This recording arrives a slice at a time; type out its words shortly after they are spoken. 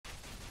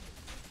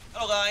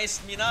Hello guys,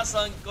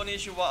 minasan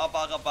konnichiwa,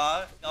 apa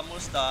kabar?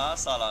 Kamusta?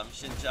 Salam,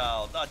 xin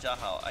chào, 大家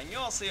好.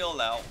 안녕하세요,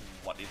 Lao.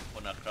 What is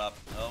crap?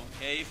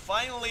 Okay,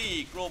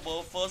 finally,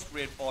 global first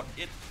raid bot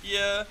is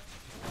here.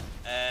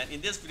 And in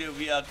this video,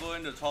 we are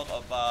going to talk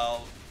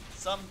about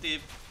some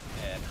tips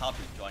and how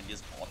to join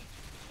this bot.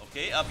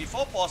 Okay,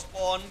 before bot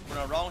spawn,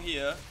 around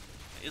here,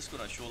 it's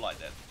gonna show like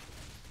that.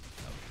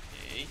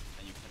 Okay,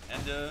 and you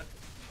can enter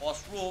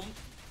boss room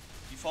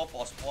before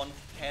bot spawn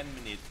 10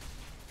 minutes.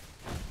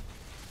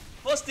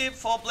 First tip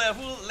for player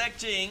who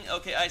lagging,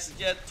 okay, I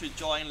suggest to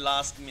join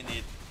last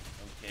minute,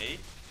 okay,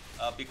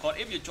 because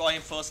if you join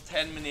first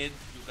 10 minutes,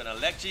 you're gonna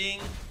lagging,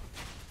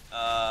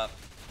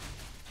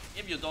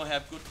 if you don't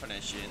have good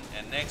connection,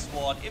 and next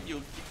one, if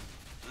you keep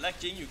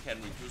lagging, you can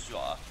reduce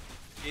your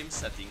game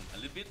setting a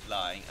little bit,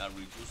 like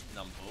reduce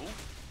number,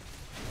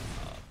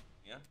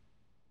 yeah,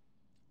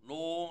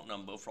 low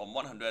number from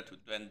 100 to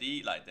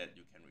 20, like that,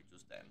 you can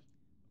reduce them,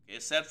 okay,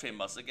 set frame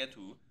buffer get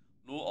to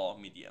low or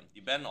medium,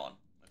 depend on.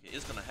 Okay,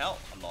 it's gonna help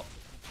a lot.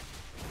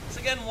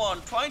 Second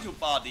one, trying to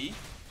body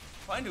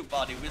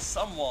with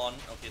someone,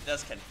 okay,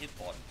 that can hit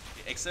bot.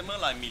 Okay, example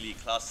like melee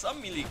class.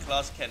 Some melee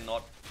class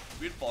cannot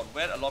hit bot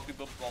where a lot of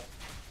people block.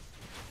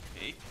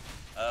 Okay,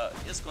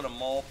 it's gonna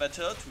more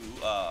better to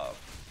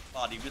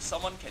body with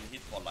someone can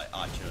hit bot like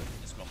archer.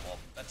 It's gonna more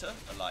better.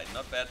 Like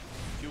not bad.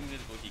 A few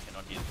minutes ago he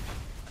cannot hit.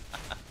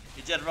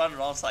 He just run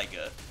around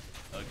cycle.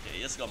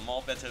 Okay, it's gonna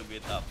more better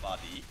with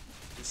body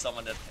with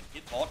someone that can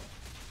hit bot.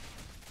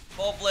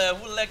 For player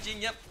who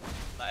lagging, yep,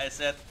 like I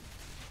said,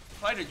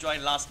 try to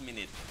join last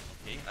minute,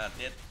 okay, and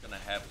they're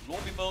gonna have low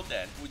people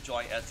then who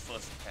join at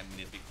first 10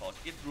 minutes because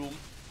each room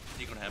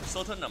they're gonna have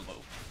certain number,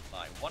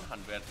 like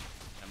 100,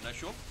 I'm not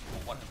sure,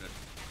 or 100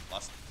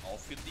 plus, or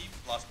 50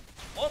 plus,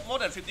 more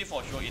than 50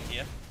 for sure in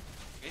here,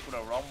 okay,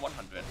 around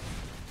 100.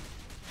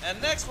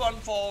 And next one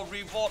for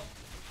reward,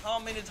 how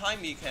many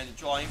times we can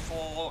join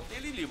for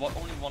daily reward,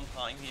 only one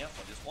time here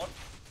for this one,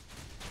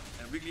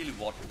 and weekly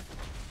reward,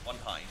 one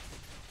time.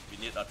 We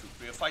need to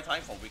clear 5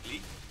 times for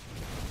weekly.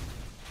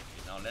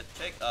 Okay, now let's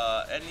check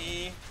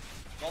any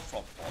drop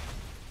from bot.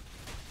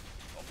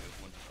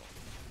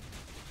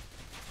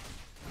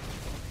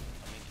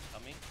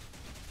 Coming.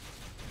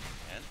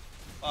 And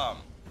bam.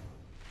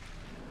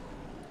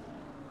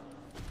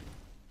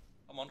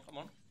 Come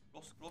on.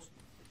 Close.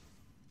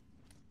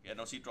 Okay, I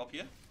don't see drop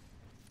here.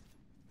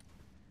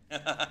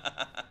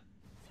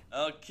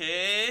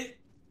 Okay.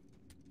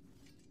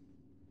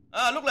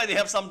 Look like they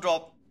have some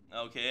drop.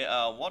 Okay,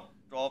 what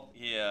drop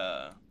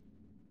here?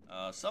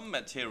 Some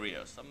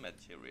material,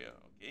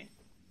 okay?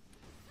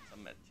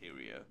 Some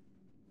material.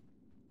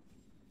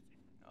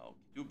 Okay,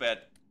 too bad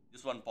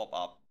this one pop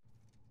up.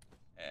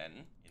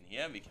 And in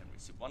here we can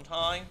receive one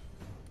time.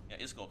 Yeah,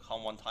 it's gonna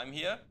count one time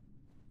here.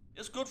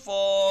 It's good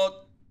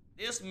for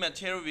this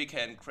material we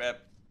can grab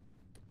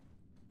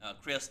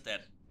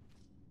stat.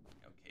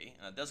 Okay,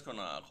 that's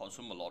gonna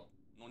consume a lot.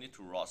 No need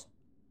to rush.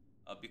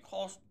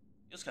 Because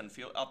this can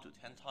fill up to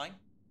 10 times.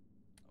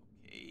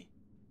 Okay.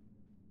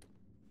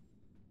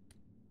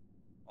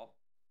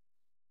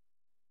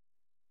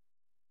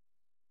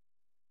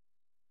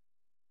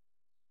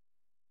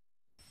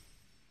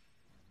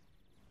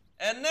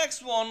 And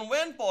next one,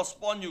 when bot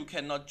spawn, you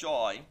cannot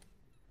join.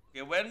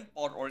 Okay, when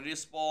bot already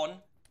spawn,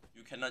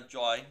 you cannot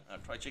join.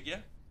 Try check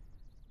here.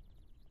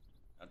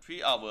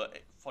 3 hours,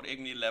 48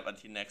 minutes left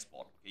until next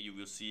bot. Okay, you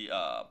will see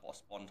bot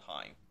spawn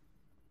time.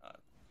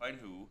 Trying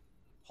to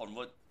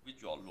convert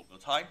with your local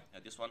time.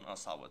 This one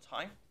is our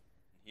time.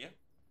 Here.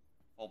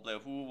 For player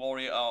who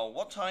worry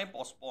what time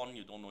bot spawn,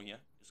 you don't know here.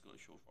 It's going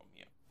to show from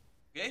here.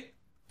 Okay?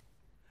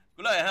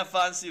 Good luck and have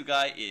fun. See you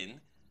guys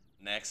in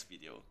next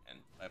video. And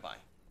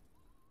bye-bye.